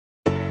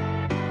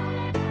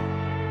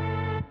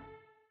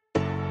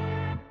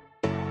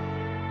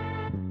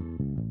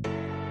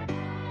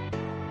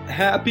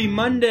Happy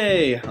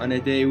Monday on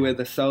a day where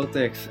the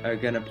Celtics are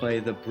going to play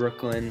the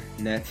Brooklyn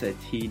Nets at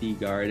TD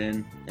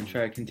Garden and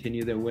try to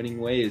continue their winning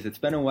ways. It's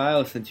been a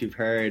while since you've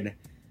heard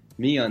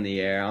me on the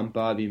air. I'm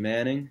Bobby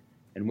Manning,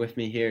 and with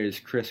me here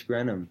is Chris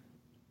Grenham.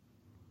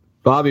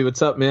 Bobby,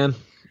 what's up, man?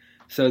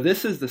 So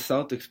this is the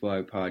Celtics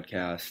Blog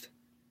podcast.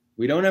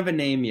 We don't have a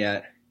name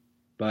yet,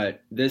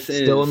 but this is...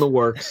 Still in the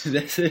works.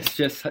 This is,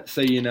 just so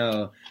you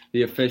know,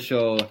 the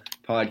official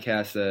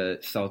podcast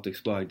at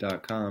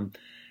CelticsBlog.com.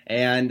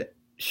 And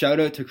shout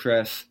out to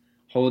Chris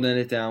holding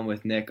it down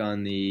with Nick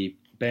on the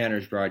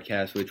Banners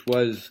broadcast, which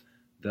was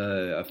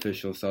the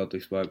official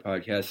Celtics Blog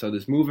podcast. So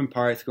there's moving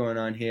parts going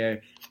on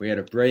here. We had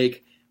a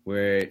break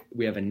where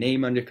we have a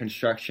name under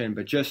construction,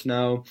 but just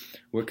know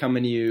we're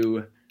coming to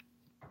you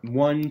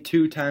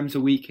 1-2 times a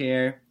week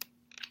here.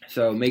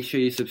 So make sure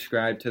you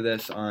subscribe to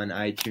this on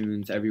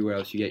iTunes, everywhere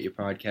else you get your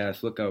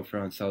podcasts. Look out for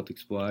it on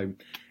Celtics Blog,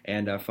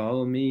 and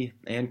follow me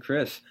and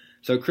Chris.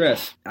 So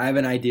Chris, I have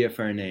an idea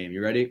for a name.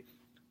 You ready?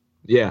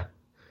 Yeah.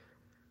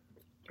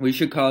 We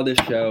should call this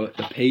show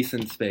The Pace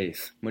and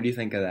Space. What do you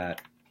think of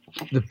that?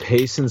 The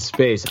Pace and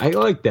Space. I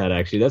like that,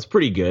 actually. That's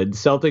pretty good.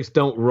 Celtics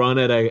don't run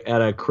at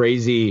a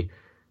crazy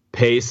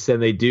pace, and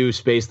they do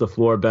space the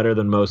floor better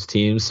than most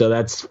teams, so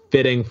that's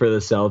fitting for the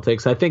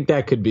Celtics. I think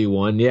that could be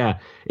one, yeah.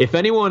 If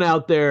anyone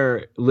out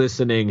there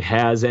listening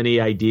has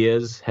any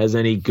ideas, has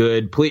any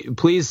good,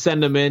 please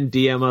send them in,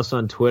 DM us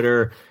on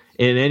Twitter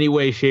in any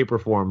way, shape, or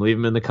form. Leave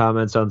them in the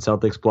comments on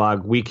Celtics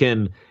Blog.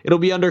 It'll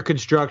be under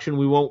construction.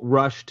 We won't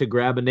rush to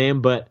grab a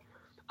name, but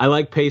I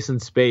like pace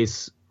and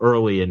space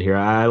early in here.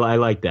 I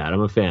like that. I'm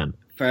a fan.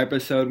 For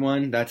episode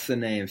 1, that's the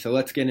name. So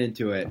let's get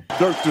into it.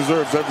 Dirk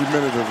deserves every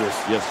minute of this.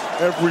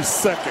 Yes. Every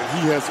second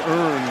he has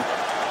earned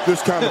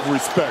this kind of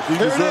respect. He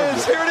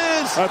deserves it. Here it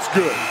is. That's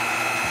good.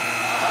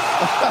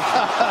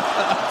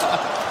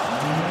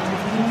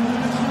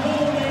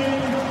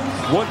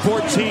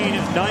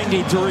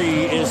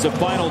 114-93 is the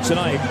final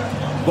tonight.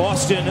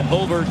 Boston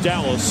over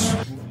Dallas.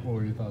 What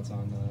were your thoughts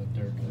on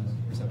Dirk, the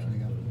reception he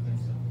got?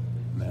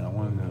 Man, I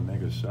wanted him to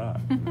make a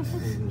shot.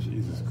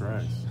 Jesus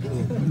Christ.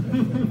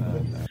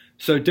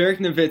 So Dirk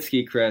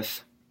Nowitzki,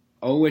 Chris,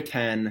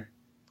 0-10,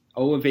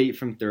 0-8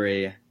 from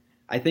 3.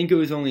 I think it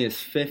was only his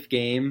 5th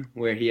game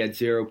where he had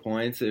 0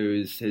 points. It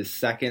was his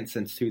 2nd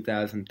since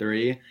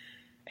 2003.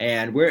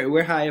 And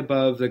we're high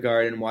above the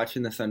Garden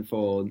watching this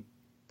unfold.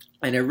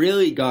 And it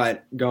really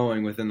got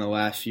going within the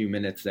last few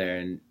minutes there.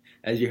 And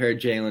as you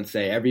heard Jalen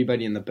say,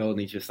 everybody in the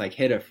building just like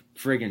hit a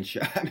friggin'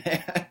 shot,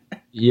 man.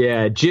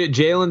 Yeah,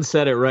 Jalen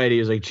said it right. He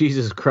was like,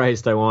 Jesus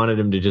Christ, I wanted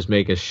him to just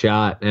make a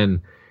shot.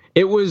 And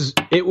it was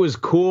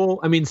cool.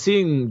 I mean,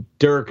 seeing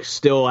Dirk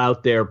still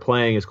out there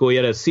playing is cool. He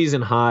had a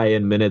season high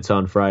in minutes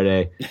on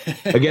Friday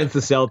against the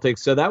Celtics.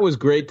 So that was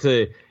great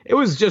it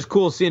was just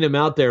cool seeing him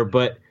out there.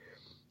 But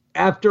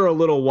after a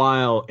little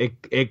while,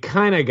 it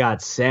kind of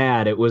got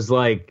sad. It was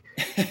like,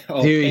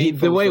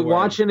 dude, the way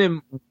watching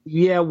him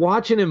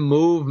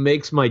move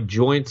makes my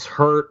joints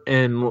hurt.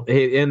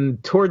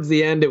 And towards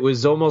the end, it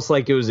was almost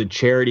like it was a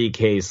charity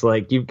case.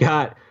 Like you've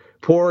got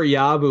poor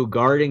Yabu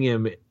guarding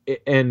him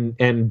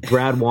and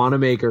Brad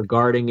Wanamaker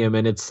guarding him,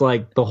 and it's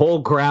like the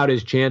whole crowd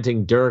is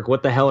chanting Dirk.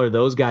 What the hell are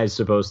those guys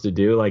supposed to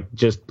do? Like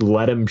just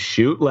let him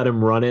shoot, let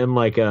him run in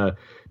like a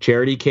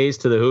charity case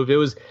to the hoop.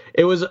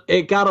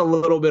 It got a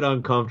little bit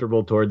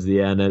uncomfortable towards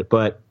the end,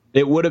 but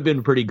it would have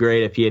been pretty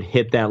great if he had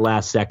hit that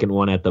last second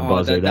one at the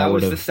buzzer. That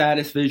was the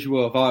saddest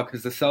visual of all,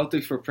 because the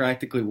Celtics were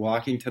practically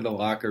walking to the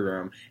locker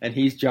room, and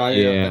he's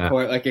jogging up the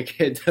court like a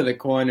kid to the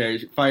corner,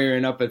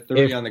 firing up a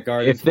 3 on the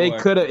Garden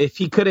floor. If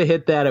he could have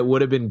hit that, it would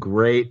have been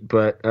great.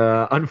 But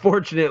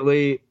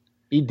unfortunately,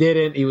 he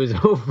didn't. He was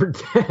over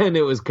 10.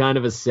 It was kind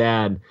of a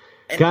sad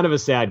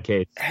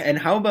case. And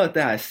how about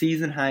that? A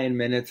season high in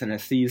minutes and a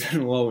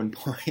season low in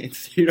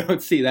points. You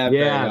don't see that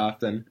very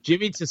often.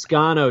 Jimmy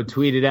Toscano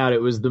tweeted out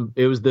it was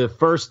the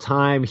first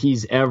time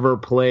he's ever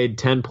played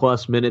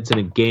 10+ minutes in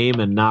a game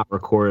and not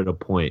recorded a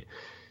point.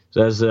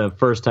 So that's the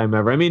first time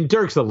ever. I mean,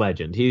 Dirk's a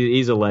legend.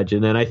 He's a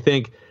legend, and I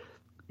think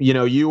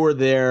you were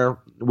there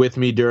with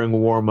me during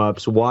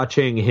warm-ups,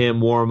 watching him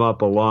warm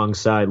up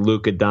alongside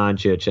Luka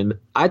Doncic, and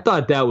I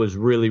thought that was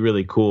really,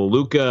 really cool.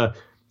 Luka,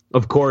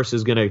 of course,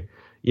 is going to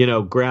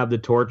grab the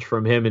torch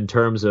from him in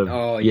terms of,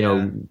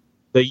 the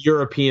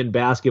European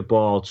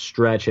basketball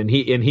stretch. And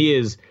he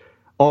is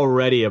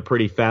already a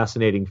pretty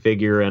fascinating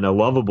figure and a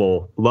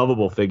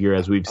lovable figure,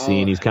 as we've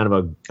seen. He's kind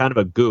of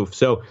a goof.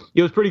 So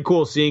it was pretty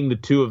cool seeing the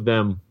two of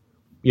them,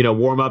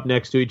 warm up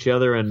next to each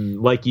other.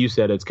 And like you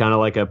said, it's kind of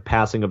like a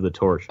passing of the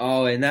torch.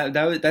 Oh, and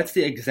that's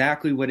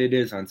exactly what it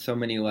is on so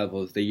many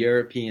levels. The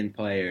European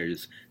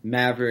players,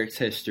 Mavericks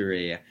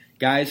history,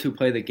 guys who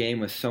play the game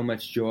with so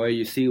much joy.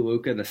 You see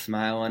Luka, the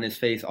smile on his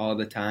face all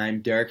the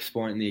time. Dirk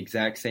sporting the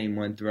exact same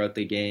one throughout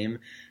the game.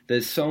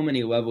 There's so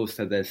many levels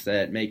to this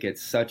that make it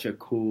such a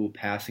cool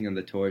passing of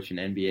the torch in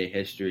NBA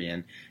history.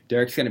 And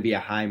Dirk's going to be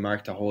a high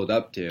mark to hold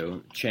up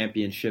to.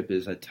 Championship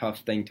is a tough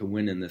thing to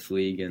win in this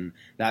league. And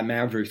that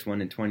Mavericks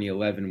one in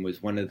 2011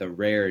 was one of the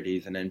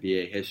rarities in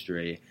NBA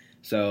history.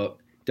 So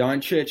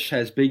Doncic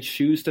has big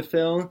shoes to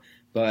fill,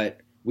 but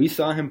we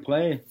saw him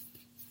play.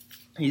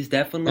 He's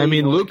definitely. I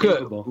mean,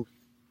 capable.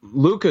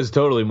 Luka's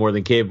totally more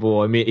than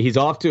capable. I mean, he's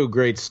off to a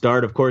great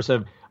start. Of course,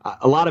 a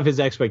lot of his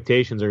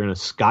expectations are going to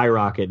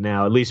skyrocket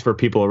now, at least for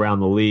people around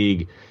the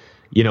league,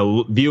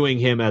 viewing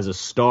him as a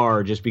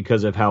star just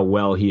because of how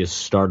well he has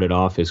started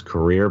off his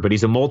career. But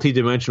he's a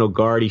multi-dimensional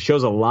guard. He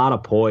shows a lot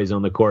of poise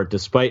on the court,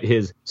 despite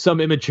some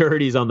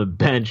immaturities on the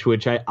bench,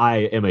 which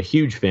I am a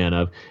huge fan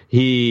of.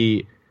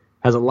 He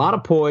has a lot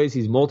of poise.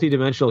 He's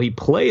multi-dimensional. He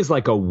plays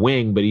like a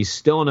wing, but he's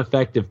still an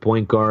effective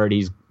point guard.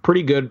 He's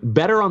pretty good,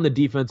 better on the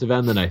defensive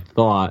end than I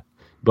thought.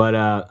 But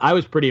I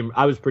was pretty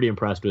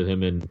impressed with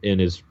him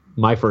in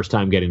my first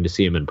time getting to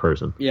see him in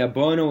person. Yeah,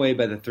 blown away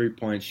by the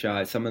 3-point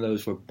shot. Some of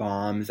those were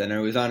bombs, and it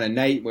was on a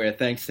night where,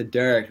 thanks to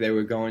Dirk, they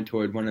were going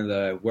toward one of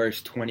the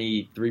worst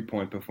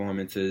 23-point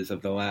performances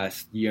of the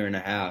last year and a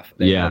half.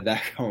 They had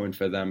that going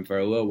for them for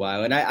a little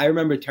while. And I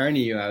remember turning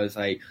to you, I was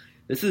like,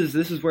 this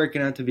is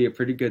working out to be a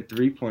pretty good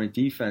 3-point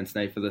defense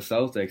night for the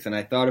Celtics. And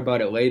I thought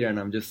about it later, and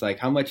I'm just like,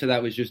 how much of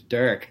that was just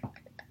Dirk?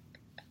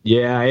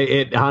 Yeah,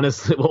 it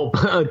honestly,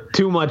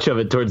 too much of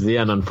it towards the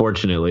end,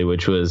 unfortunately,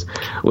 which was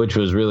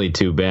really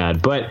too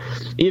bad. But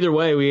either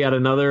way, we had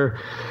another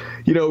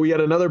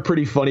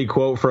pretty funny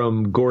quote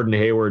from Gordon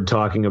Hayward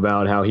talking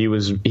about how he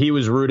was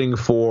rooting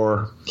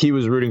for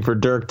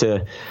Dirk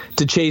to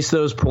chase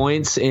those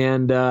points,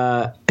 and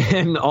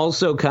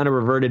also kind of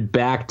reverted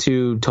back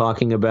to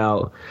talking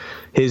about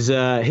his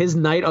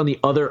night on the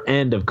other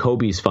end of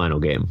Kobe's final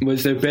game.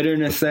 Was there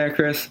bitterness there,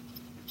 Chris?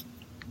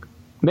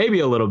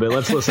 Maybe a little bit.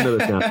 Let's listen to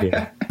the sound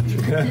here.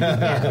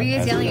 Were you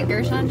guys yelling at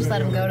Gershon? Just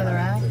let him go to the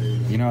rack?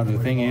 The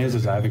thing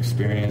is I've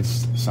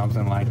experienced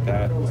something like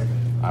that.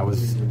 I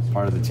was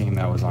part of the team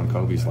that was on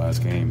Kobe's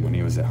last game when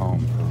he was at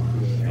home.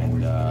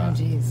 And, oh,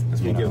 jeez.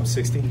 Did we give him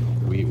 60?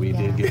 We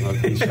did give up.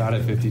 He shot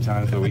it 50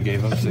 times, but we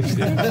gave up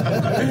 60.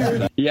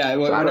 Yeah,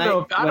 when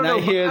I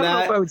hear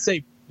that, I would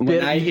say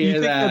when I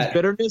hear that,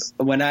 bitterness.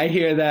 When I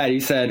hear that,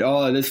 he said,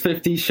 "Oh, there's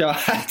 50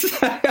 shots."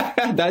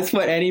 That's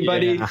what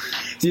anybody.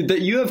 Yeah.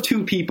 You have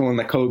two people in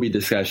the Kobe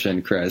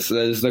discussion, Chris.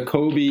 There's the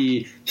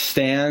Kobe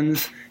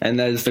stans, and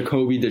there's the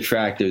Kobe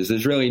detractors.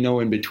 There's really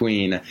no in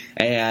between,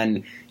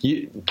 and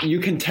you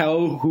can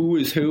tell who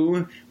is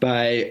who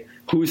by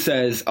who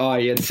says, "Oh,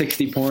 he had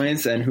 60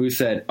 points," and who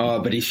said,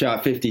 "Oh, but he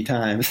shot 50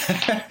 times."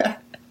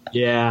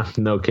 Yeah,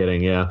 no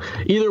kidding. Yeah.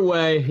 Either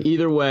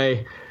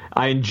way.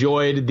 I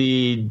enjoyed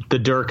the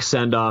Dirk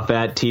send off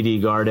at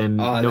TD Garden.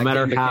 No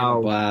matter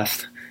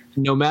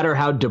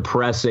how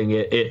depressing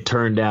it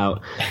turned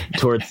out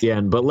towards the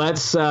end. But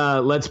let's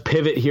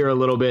pivot here a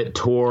little bit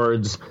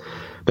towards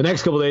the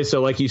next couple of days.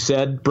 So like you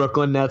said,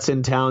 Brooklyn Nets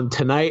in town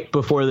tonight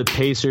before the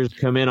Pacers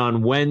come in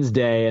on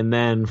Wednesday, and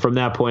then from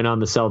that point on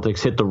the Celtics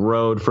hit the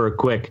road for a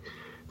quick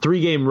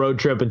 3-game road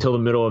trip until the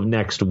middle of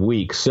next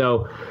week.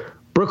 So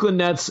Brooklyn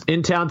Nets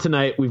in town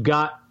tonight. We've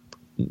got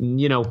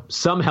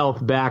some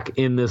health back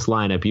in this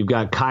lineup. You've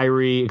got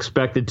Kyrie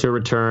expected to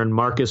return,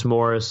 Marcus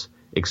Morris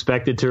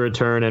expected to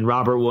return, and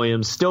Robert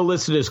Williams still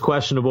listed as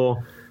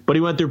questionable, but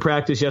he went through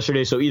practice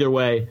yesterday, so either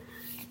way,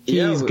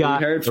 he's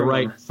got the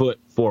right foot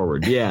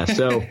forward. Yeah,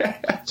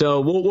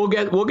 so we'll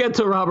get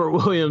to Robert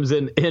Williams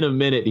in a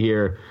minute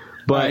here.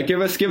 But all right, give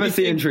us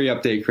the injury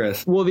update,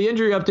 Chris. Well, the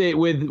injury update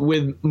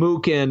with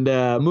Mook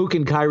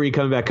and Kyrie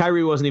coming back.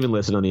 Kyrie wasn't even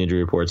listed on the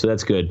injury report, so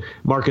that's good.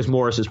 Marcus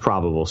Morris is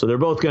probable, so they're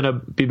both going to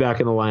be back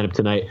in the lineup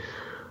tonight.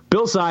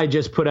 Bill Sy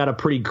just put out a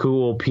pretty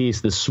cool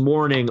piece this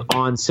morning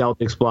on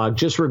Celtics blog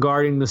just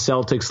regarding the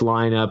Celtics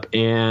lineup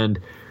and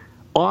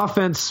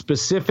offense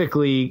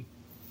specifically,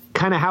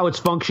 kind of how it's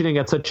functioning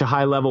at such a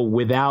high level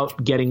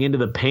without getting into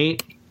the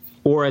paint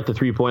or at the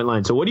 3-point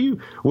line. So what do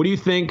you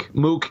think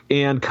Mook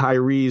and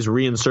Kyrie's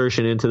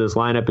reinsertion into this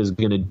lineup is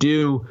going to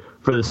do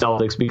for the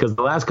Celtics? Because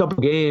the last couple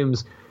of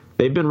games,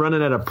 they've been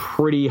running at a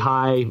pretty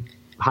high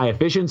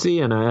efficiency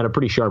and at a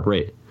pretty sharp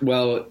rate.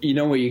 Well, you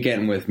know what you're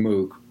getting with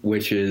Mook,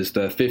 which is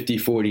the 50,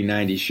 40,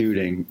 90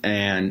 shooting,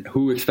 and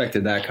who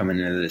expected that coming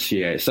into this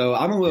year? So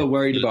I'm a little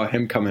worried about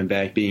him coming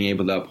back, being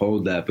able to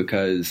uphold that,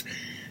 because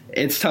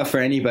it's tough for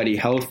anybody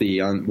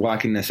healthy on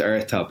walking this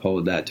earth to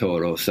uphold that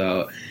total.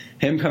 So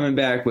him coming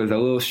back with a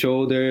little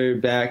shoulder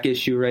back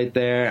issue right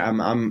there,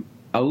 I'm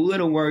a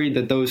little worried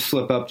that those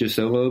slip up just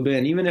a little bit.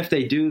 And even if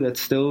they do,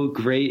 that's still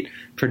great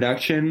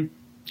production.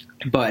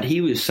 But he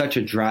was such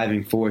a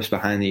driving force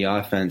behind the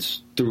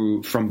offense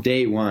from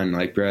day one,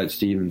 like Brad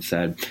Stevens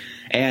said.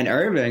 And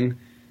Irving,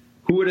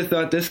 who would have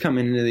thought this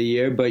coming into the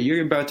year? But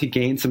you're about to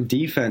gain some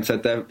defense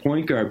at that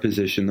point guard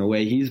position, the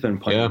way he's been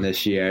playing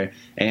this year.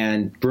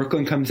 And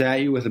Brooklyn comes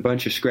at you with a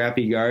bunch of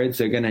scrappy guards.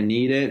 They're going to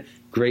need it.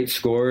 Great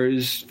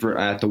scorers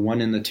at the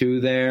 1 and the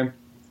 2 there,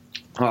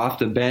 off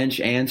the bench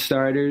and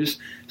starters.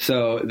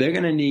 So they're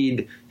going to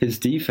need his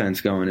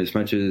defense going as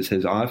much as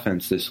his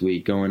offense this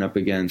week, going up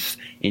against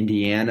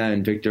Indiana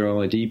and Victor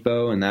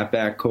Oladipo in that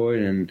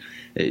backcourt,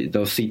 and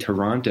they'll see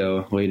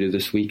Toronto later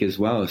this week as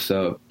well.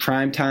 So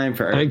prime time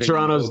for Irving. I think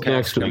Toronto's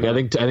next week. I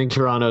think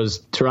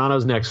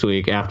Toronto's next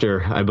week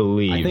after, I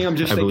believe. I think I'm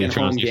just thinking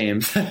home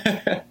games.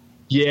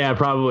 Yeah,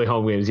 probably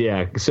home games.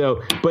 Yeah.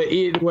 So, but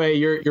either way,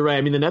 you're right.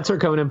 I mean, the Nets are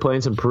coming in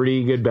playing some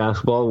pretty good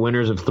basketball.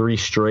 Winners of 3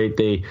 straight.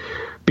 They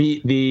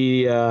beat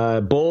the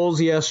Bulls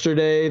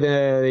yesterday.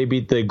 They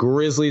beat the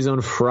Grizzlies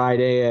on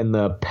Friday and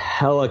the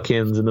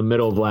Pelicans in the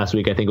middle of last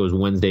week. I think it was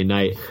Wednesday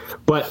night.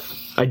 But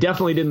I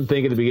definitely didn't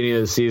think at the beginning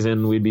of the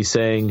season we'd be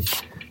saying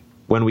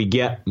when we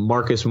get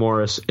Marcus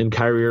Morris and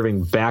Kyrie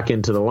Irving back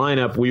into the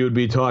lineup, we would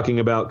be talking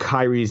about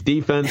Kyrie's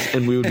defense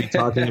and we would be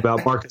talking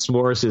about Marcus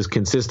Morris's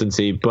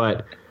consistency.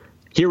 But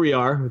here we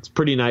are. It's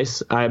pretty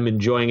nice. I'm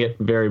enjoying it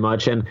very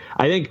much. And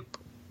I think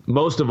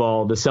most of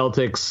all, the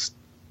Celtics'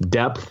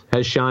 depth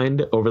has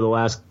shined over the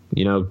last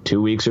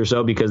 2 weeks or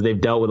so because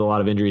they've dealt with a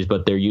lot of injuries,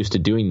 but they're used to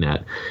doing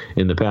that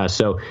in the past.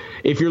 So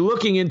if you're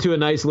looking into a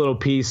nice little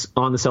piece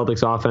on the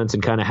Celtics offense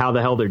and kind of how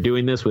the hell they're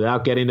doing this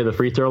without getting to the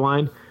free throw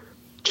line,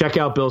 check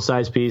out Bill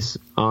Side's piece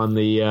on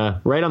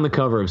the right on the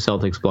cover of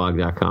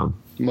CelticsBlog.com.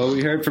 Well,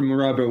 we heard from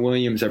Robert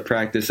Williams at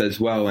practice as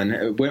well.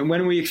 And when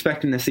are we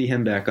expecting to see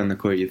him back on the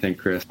court, you think,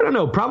 Chris? I don't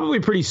know.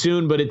 Probably pretty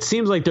soon, but it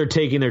seems like they're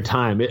taking their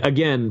time.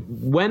 Again,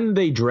 when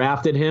they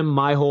drafted him,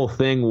 my whole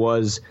thing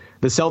was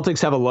the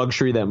Celtics have a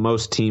luxury that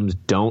most teams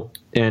don't,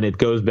 and it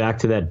goes back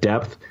to that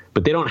depth.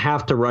 But they don't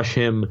have to rush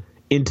him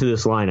into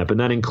this lineup, and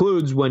that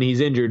includes when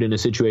he's injured in a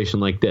situation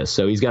like this.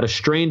 So he's got a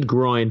strained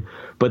groin,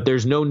 but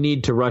there's no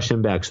need to rush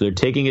him back. So they're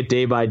taking it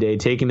day by day,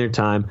 taking their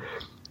time.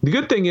 The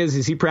good thing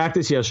is he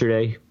practiced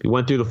yesterday. He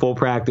went through the full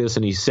practice,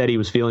 and he said he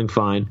was feeling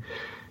fine.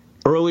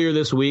 Earlier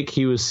this week,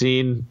 he was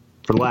seen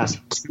for the last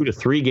 2 to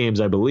 3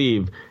 games, I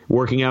believe,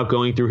 working out,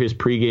 going through his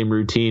pregame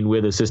routine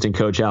with assistant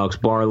coach Alex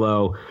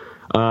Barlow,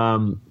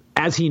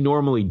 as he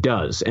normally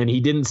does. And he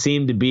didn't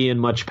seem to be in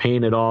much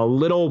pain at all.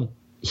 Little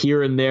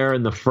here and there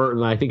in the first,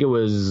 I think it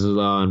was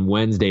on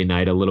Wednesday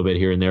night, a little bit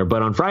here and there.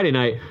 But on Friday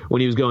night, when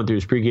he was going through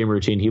his pregame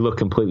routine, he looked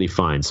completely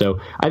fine.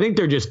 So I think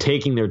they're just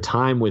taking their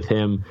time with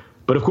him.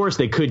 But, of course,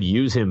 they could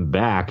use him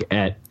back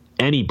at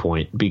any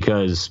point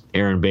because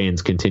Aaron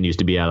Baines continues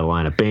to be out of the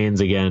lineup.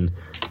 Baines, again,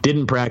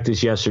 didn't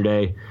practice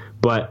yesterday,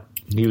 but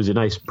he was a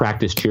nice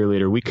practice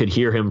cheerleader. We could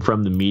hear him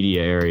from the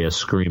media area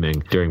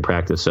screaming during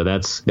practice, so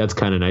that's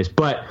kind of nice.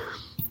 But,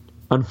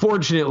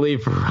 unfortunately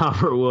for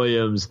Robert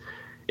Williams,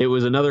 it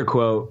was another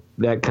quote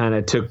that kind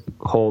of took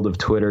hold of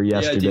Twitter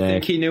yesterday. Yeah, do you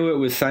think he knew it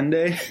was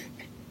Sunday?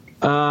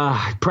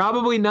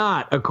 Probably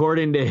not,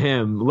 according to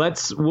him.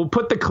 We'll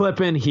put the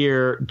clip in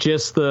here,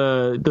 just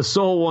the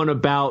sole one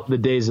about the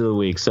days of the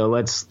week. So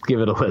let's give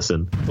it a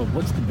listen. But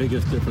what's the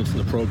biggest difference in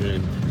the pro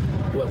game?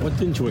 What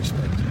didn't you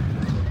expect?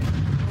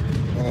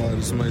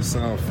 This may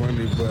sound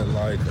funny, but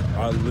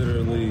I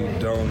literally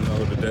don't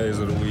know the days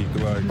of the week.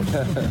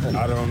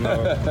 I don't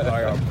know.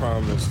 I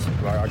promised.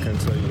 I can't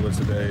tell you what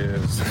today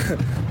is.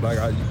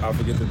 I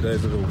forget the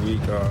days of the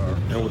week.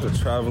 And with the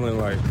traveling,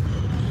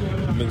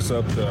 mix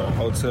up the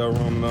hotel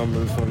room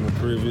numbers from the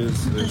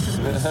previous. It's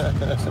a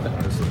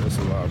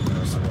lot,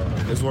 man. It's a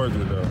lot. It's worth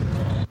it, though.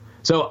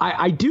 So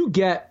I do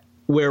get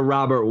where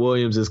Robert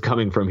Williams is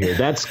coming from here.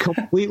 That's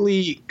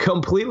completely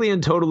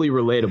and totally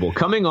relatable.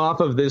 Coming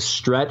off of this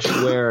stretch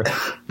where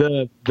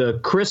the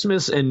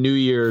Christmas and New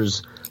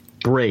Year's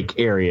break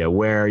area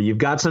where you've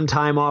got some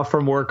time off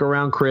from work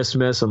around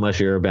Christmas, unless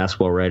you're a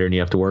basketball writer and you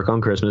have to work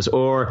on Christmas,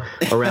 or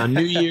around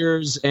New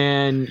Year's,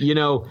 and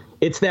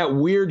it's that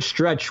weird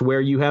stretch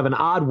where you have an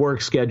odd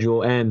work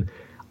schedule, and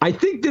I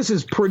think this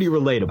is pretty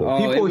relatable.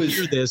 People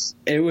hear this,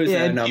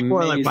 and people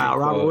are like, wow,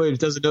 Robert Williams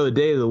doesn't know the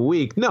day of the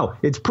week. No,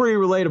 it's pretty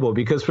relatable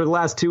because for the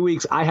last 2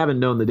 weeks, I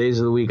haven't known the days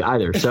of the week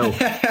either. So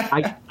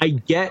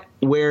I get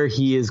where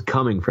he is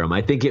coming from.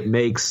 I think it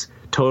makes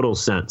total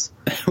sense.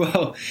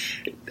 Well,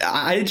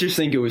 I just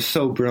think it was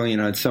so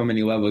brilliant on so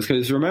many levels.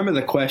 Because remember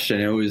the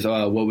question? It was,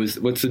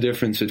 what's the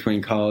difference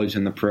between college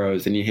and the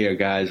pros? And you hear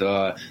guys,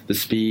 the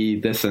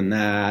speed, this and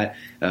that,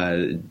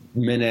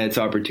 minutes,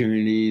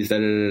 opportunities, da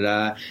da da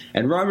da.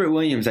 And Robert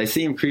Williams, I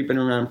see him creeping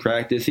around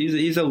practice.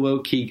 He's a low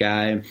key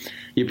guy.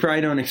 You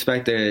probably don't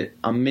expect an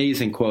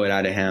amazing quote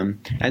out of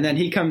him. And then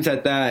he comes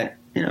at that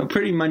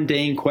pretty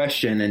mundane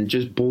question and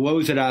just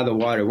blows it out of the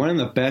water. One of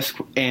the best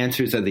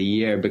answers of the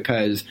year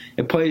because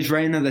it plays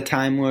right into the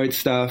Time Lord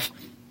stuff,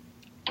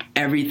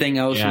 everything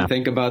else you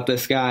think about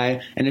this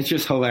guy, and it's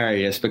just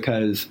hilarious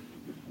because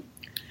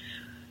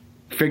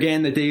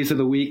forgetting the days of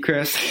the week,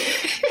 Chris.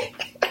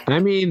 I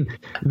mean,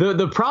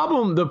 the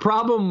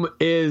problem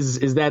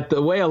is that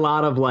the way a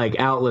lot of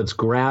outlets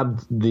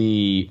grabbed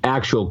the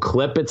actual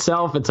clip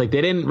itself, it's like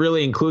they didn't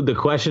really include the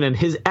question, and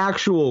his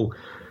actual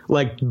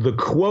the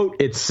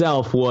quote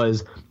itself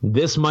was,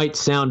 "This might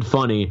sound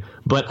funny,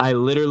 but I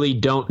literally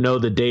don't know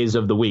the days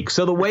of the week."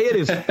 So the way it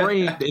is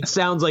framed, it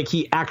sounds like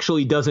he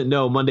actually doesn't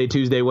know Monday,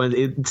 Tuesday,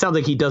 Wednesday. It sounds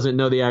like he doesn't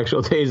know the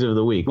actual days of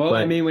the week. Well,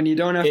 I mean, when you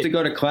don't have to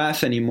go to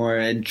class anymore,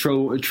 and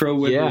Tro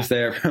Wood was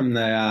there from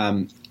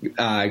the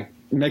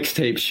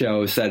mixtape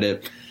show said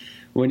it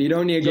When you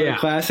don't need to go to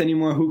class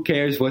anymore, who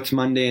cares what's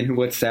Monday and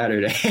what's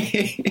Saturday?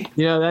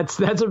 That's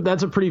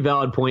a pretty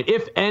valid point.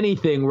 If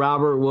anything,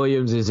 Robert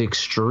Williams is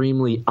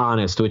extremely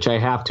honest, which I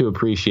have to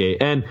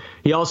appreciate. And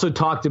he also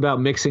talked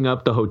about mixing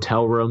up the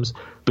hotel rooms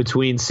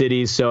between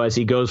cities. So as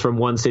he goes from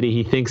one city,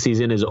 he thinks he's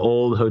in his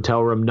old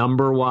hotel room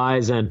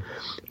number-wise. And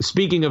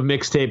speaking of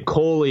Mixtape,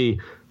 Coley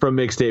from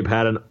Mixtape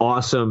had an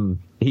awesome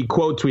 – he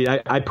quote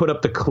tweeted. I put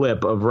up the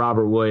clip of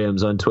Robert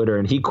Williams on Twitter,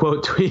 and he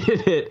quote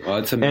tweeted it. Well,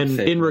 it's a and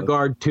in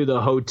regard to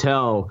the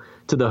hotel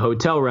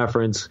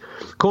reference,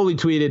 Coley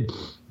tweeted,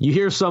 "You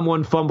hear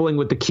someone fumbling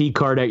with the key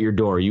card at your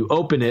door. You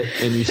open it,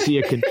 and you see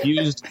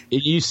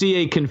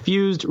a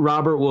confused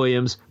Robert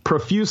Williams,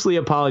 profusely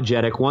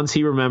apologetic once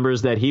he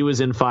remembers that he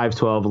was in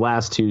 512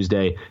 last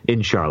Tuesday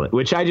in Charlotte,"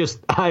 which I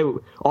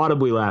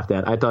audibly laughed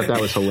at. I thought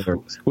that was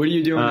hilarious. What are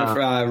you doing if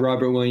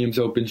Robert Williams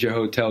opens your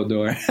hotel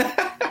door?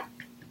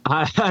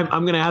 I'm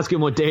going to ask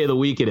him what day of the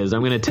week it is.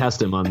 I'm going to test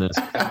him on this.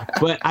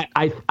 But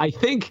I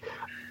think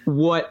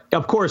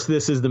of course,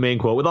 this is the main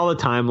quote with all the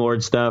Time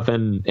Lord stuff.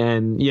 And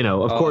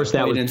of course,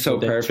 that was in so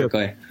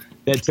perfectly.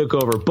 That took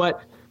over.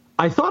 But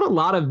I thought a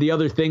lot of the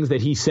other things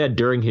that he said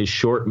during his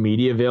short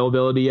media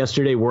availability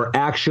yesterday were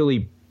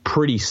actually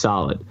pretty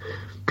solid.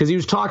 Because he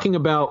was talking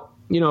about,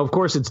 of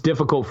course, it's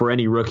difficult for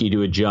any rookie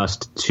to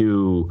adjust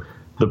to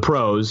the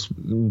pros,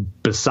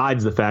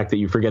 besides the fact that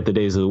you forget the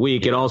days of the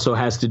week. It also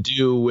has to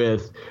do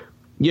with,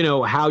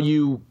 how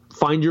you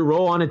find your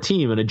role on a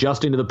team and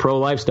adjusting to the pro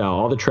lifestyle,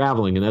 all the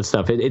traveling and that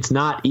stuff. It's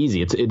not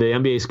easy. The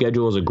NBA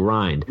schedule is a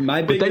grind.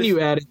 But then you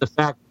add in the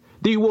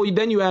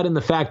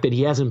fact that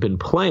he hasn't been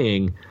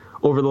playing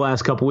over the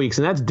last couple weeks,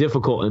 and that's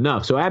difficult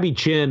enough. So Abby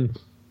Chin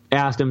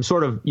asked him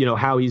sort of,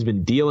 how he's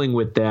been dealing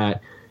with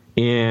that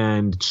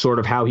and sort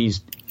of how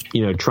he's,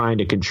 trying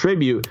to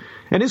contribute.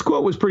 And his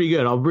quote was pretty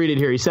good. I'll read it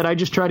here. He said, "I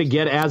just try to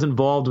get as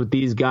involved with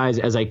these guys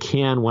as I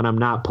can when I'm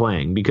not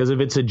playing, because if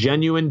it's a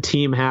genuine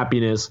team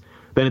happiness,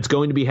 then it's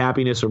going to be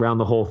happiness around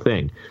the whole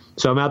thing.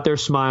 So I'm out there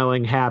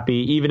smiling,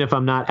 happy, even if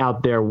I'm not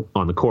out there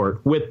on the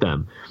court with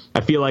them.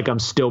 I feel like I'm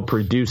still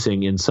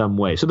producing in some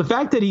way." So the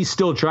fact that he's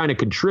still trying to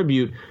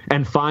contribute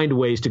and find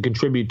ways to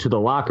contribute to the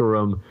locker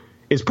room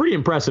is pretty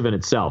impressive in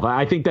itself.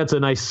 I think that's a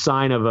nice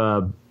sign of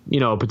a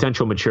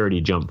potential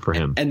maturity jump for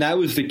him. And that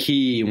was the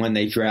key when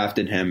they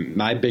drafted him.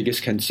 My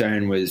biggest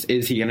concern was,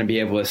 is he going to be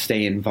able to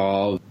stay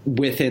involved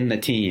within the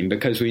team?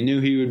 Because we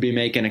knew he would be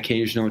making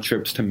occasional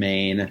trips to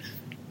Maine.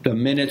 The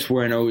minutes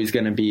weren't always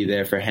going to be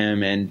there for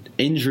him, and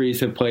injuries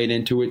have played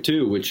into it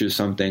too, which is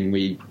something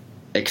we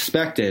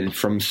expected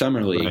from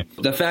Summer League. Right.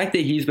 The fact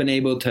that he's been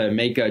able to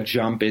make a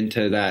jump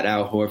into that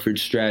Al Horford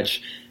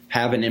stretch,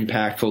 have an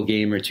impactful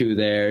game or two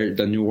there.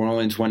 The New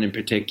Orleans one in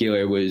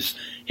particular was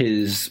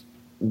his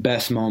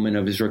best moment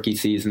of his rookie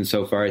season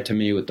so far to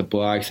me, with the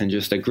blocks and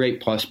just a great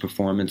plus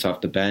performance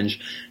off the bench.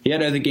 He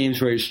had other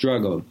games where he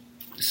struggled.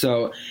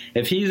 So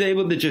if he's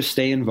able to just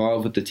stay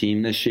involved with the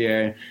team this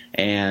year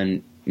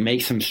and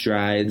make some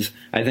strides,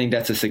 I think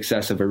that's a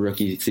success of a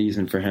rookie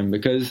season for him,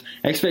 because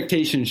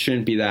expectations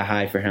shouldn't be that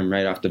high for him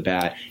right off the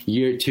bat.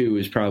 Year 2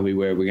 is probably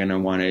where we're going to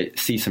want to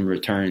see some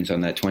returns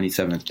on that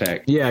 27th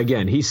pick. Yeah,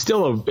 again, he's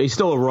still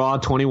a raw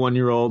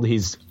 21-year-old.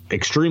 He's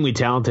extremely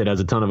talented, has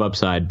a ton of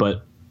upside,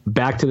 but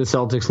back to the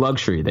Celtics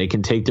luxury. They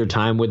can take their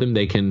time with him.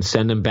 They can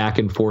send him back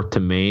and forth to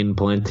Maine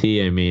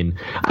plenty. I mean,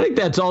 I think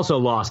that's also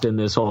lost in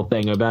this whole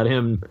thing about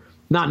him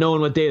not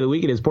knowing what day of the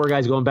week it is. Poor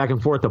guy's going back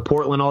and forth to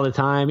Portland all the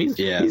time. He's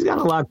got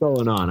a lot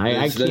going on.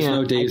 There's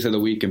no days of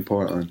the week in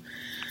Portland.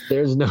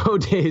 There's no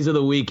days of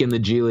the week in the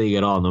G League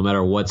at all, no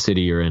matter what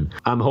city you're in.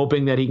 I'm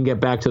hoping that he can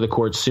get back to the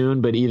court soon,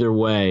 but either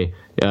way,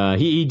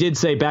 he did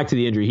say, back to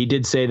the injury, he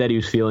did say that he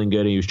was feeling good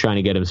and he was trying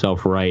to get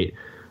himself right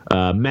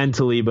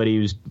mentally, but he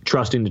was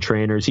trusting the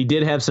trainers. He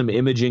did have some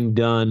imaging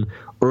done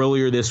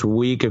earlier this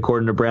week,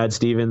 according to Brad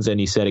Stevens, and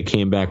he said it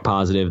came back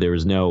positive. There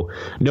was no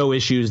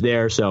issues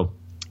there, so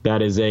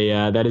that is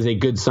a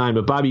good sign.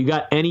 But Bobby, you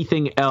got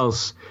anything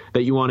else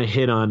that you want to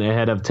hit on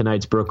ahead of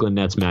tonight's Brooklyn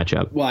Nets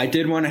matchup? Well, I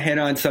did want to hit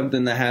on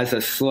something that has a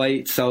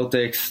slight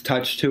Celtics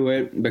touch to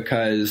it,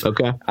 because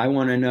I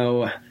want to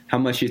know how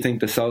much you think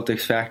the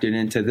Celtics factored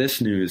into this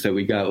news that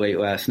we got late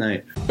last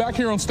night. Back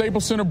here on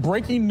Staples Center,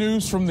 breaking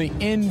news from the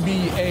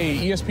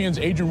NBA. ESPN's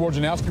Adrian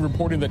Wojnarowski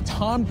reporting that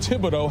Tom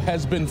Thibodeau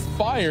has been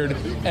fired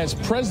as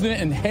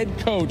president and head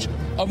coach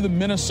of the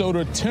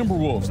Minnesota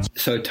Timberwolves.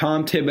 So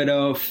Tom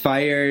Thibodeau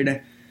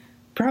fired,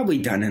 probably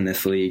done in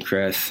this league,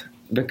 Chris,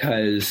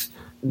 because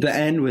the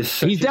end was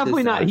such He's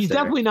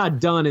definitely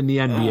not done in the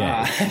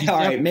NBA. All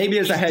right, maybe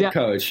as a head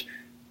coach.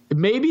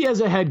 Maybe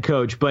as a head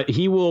coach, but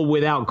he will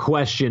without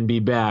question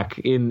be back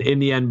in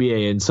the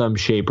NBA in some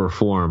shape or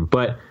form.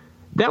 But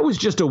that was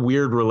just a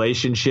weird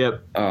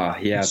relationship. Oh,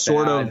 yeah,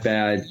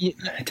 bad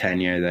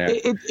tenure there.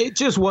 It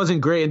just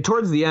wasn't great. And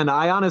towards the end,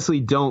 I honestly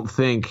don't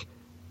think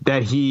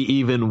that he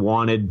even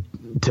wanted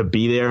to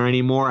be there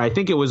anymore. I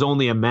think it was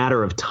only a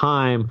matter of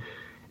time.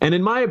 And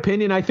in my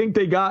opinion, I think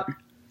they got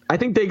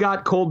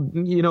cold,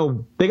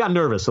 they got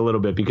nervous a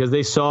little bit because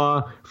they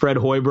saw Fred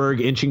Hoiberg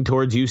inching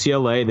towards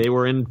UCLA. They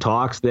were in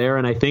talks there,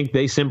 and I think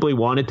they simply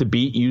wanted to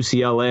beat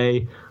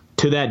UCLA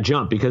to that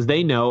jump because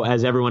they know,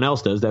 as everyone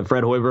else does, that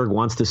Fred Hoiberg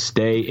wants to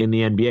stay in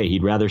the NBA.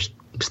 He'd rather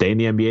stay in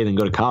the NBA than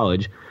go to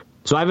college.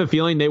 So I have a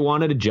feeling they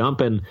wanted to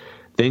jump and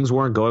things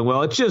weren't going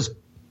well. It's just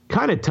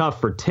kind of tough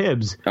for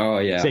Tibbs. Oh,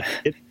 yeah.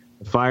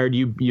 Fired.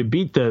 You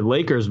beat the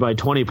Lakers by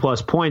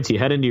 20-plus points. You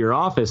head into your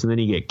office, and then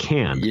you get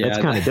canned. Yeah, that's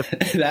kind of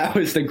different. That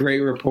was the great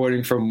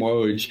reporting from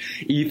Woj.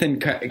 Ethan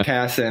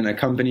Casson,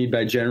 accompanied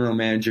by general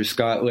manager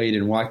Scott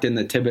Layden, walked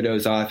into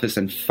Thibodeau's office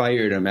and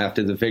fired him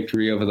after the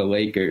victory over the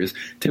Lakers.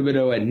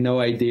 Thibodeau had no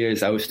idea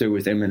his ouster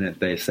was imminent,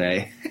 they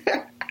say.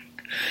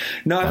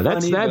 Not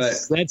funny, but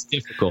that's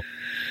difficult.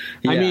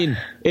 Yeah. I mean,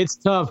 it's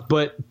tough,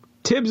 but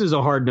Tibbs is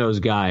a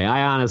hard-nosed guy.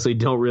 I honestly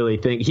don't really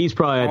think he's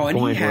probably at the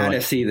point he had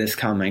to see this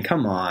coming.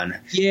 Come on.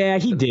 Yeah,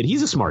 he did.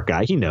 He's a smart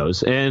guy. He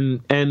knows.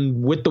 And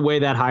with the way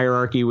that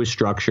hierarchy was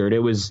structured, it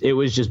was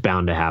just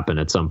bound to happen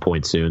at some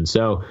point soon.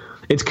 So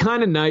it's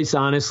kind of nice,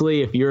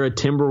 honestly, if you're a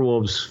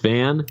Timberwolves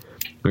fan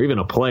or even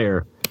a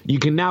player, you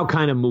can now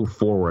kind of move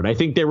forward. I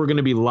think they were going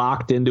to be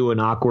locked into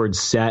an awkward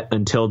set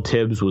until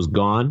Tibbs was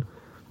gone.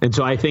 And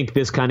so I think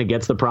this kind of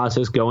gets the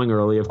process going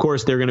early. Of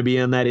course, they're going to be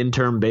on that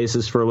interim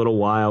basis for a little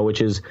while,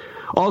 which is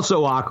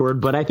also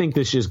awkward, but I think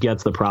this just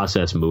gets the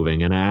process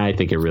moving, and I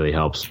think it really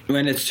helps.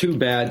 And it's too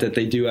bad that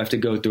they do have to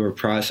go through a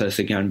process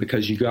again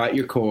because you got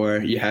your core,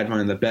 you had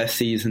one of the best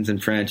seasons in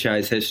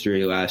franchise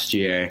history last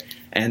year,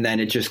 and then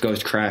it just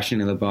goes crashing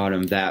to the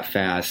bottom that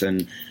fast.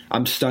 And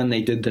I'm stunned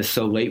they did this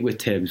so late with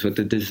Tibbs, with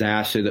the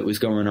disaster that was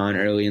going on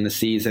early in the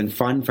season.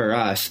 Fun for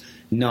us,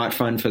 not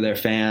fun for their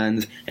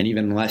fans, and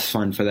even less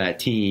fun for that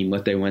team,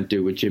 what they went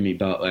through with Jimmy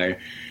Butler.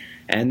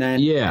 And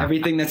then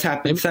everything that's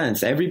happened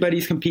since.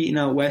 Everybody's competing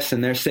out west,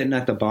 and they're sitting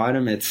at the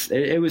bottom.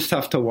 It was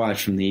tough to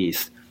watch from the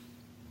East.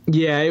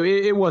 Yeah,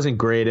 it wasn't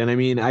great. And, I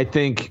mean, I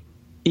think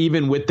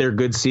even with their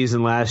good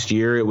season last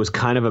year, it was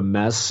kind of a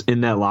mess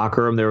in that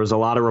locker room. There was a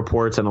lot of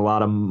reports and a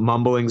lot of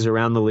mumblings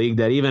around the league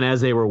that even as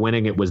they were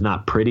winning, it was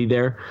not pretty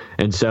there.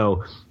 And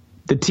so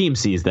the team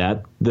sees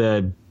that.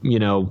 The,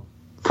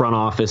 front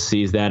office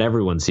sees that.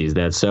 Everyone sees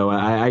that. So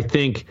I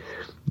think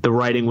the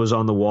writing was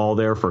on the wall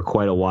there for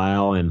quite a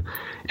while. And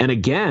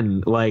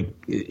again, like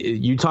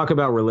you talk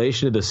about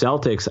relation to the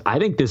Celtics, I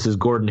think this is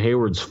Gordon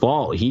Hayward's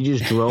fault. He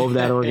just drove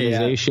that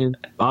organization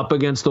up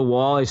against the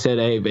wall. He said,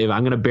 hey,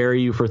 I'm going to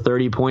bury you for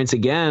 30 points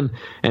again,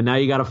 and now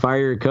you got to fire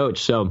your coach.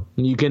 So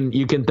you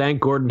can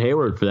thank Gordon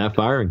Hayward for that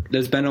firing.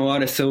 There's been a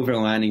lot of silver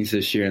linings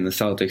this year in the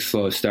Celtics'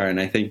 slow start, and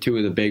I think two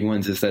of the big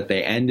ones is that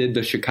they ended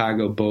the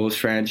Chicago Bulls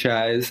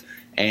franchise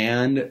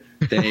and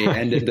they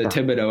ended the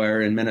Thibodeau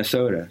era in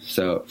Minnesota.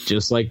 So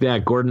just like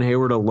that, Gordon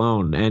Hayward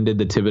alone ended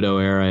the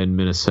Thibodeau era in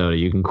Minnesota.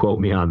 You can quote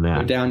me on that.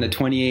 We're down to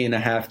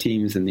 28.5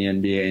 teams in the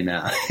NBA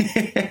now.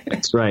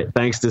 That's right.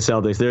 Thanks to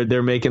Celtics.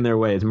 They're making their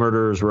way. It's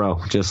murderer's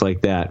row, just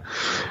like that.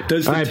 All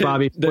right,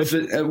 Bobby.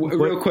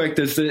 Real quick,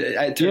 to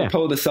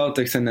pull the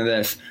Celtics into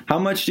this, how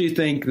much do you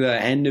think the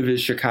end of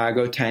his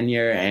Chicago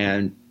tenure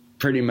and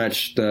pretty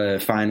much the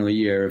final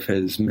year of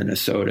his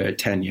Minnesota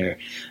tenure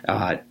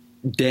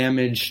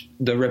damaged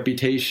the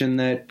reputation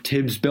that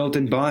Tibbs built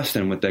in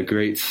Boston with the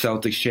great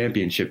Celtics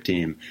championship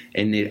team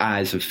in the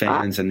eyes of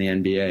fans in the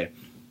NBA?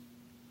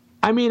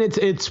 I mean,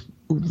 it's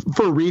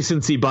for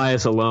recency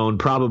bias alone,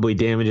 probably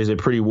damages it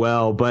pretty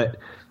well. But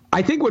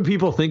I think when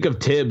people think of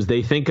Tibbs,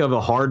 they think of a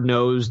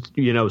hard-nosed,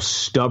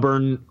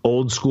 stubborn,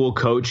 old-school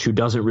coach who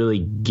doesn't really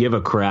give a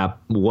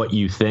crap what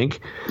you think.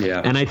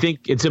 Yeah. And I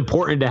think it's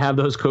important to have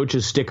those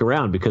coaches stick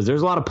around because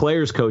there's a lot of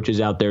players coaches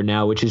out there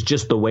now, which is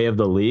just the way of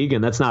the league,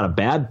 and that's not a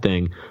bad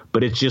thing,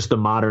 but it's just the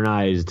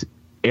modernized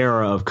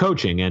era of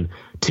coaching. And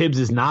Tibbs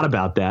is not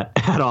about that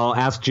at all.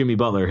 Ask Jimmy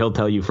Butler. He'll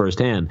tell you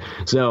firsthand.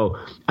 So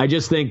I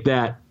just think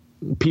that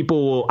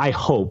people will, let's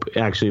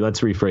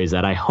rephrase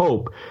that. I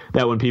hope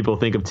that when people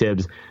think of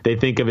Tibbs, they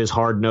think of his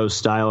hard-nosed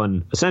style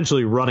and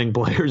essentially running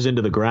players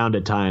into the ground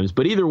at times.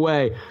 But either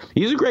way,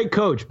 he's a great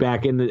coach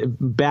back in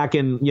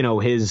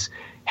his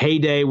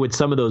heyday with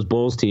some of those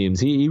Bulls teams.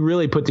 He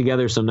really put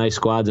together some nice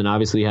squads and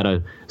obviously had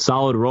a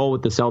solid role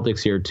with the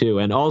Celtics here too.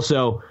 And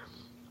also,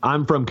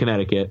 I'm from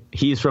Connecticut.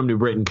 He's from New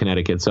Britain,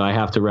 Connecticut, so I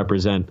have to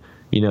represent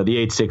the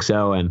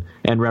 860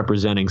 and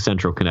representing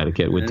Central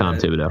Connecticut with Tom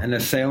Thibodeau. And a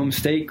Salem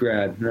State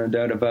grad, no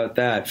doubt about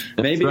that.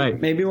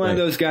 Maybe one of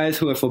those guys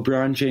who, if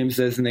LeBron James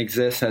doesn't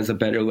exist, has a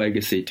better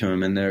legacy to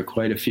him, and there are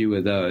quite a few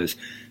of those.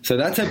 So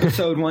that's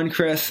episode 1,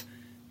 Chris.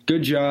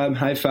 Good job.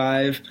 High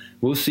five.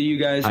 We'll see you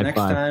guys next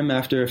time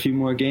after a few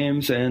more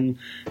games, and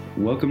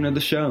welcome to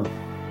the show.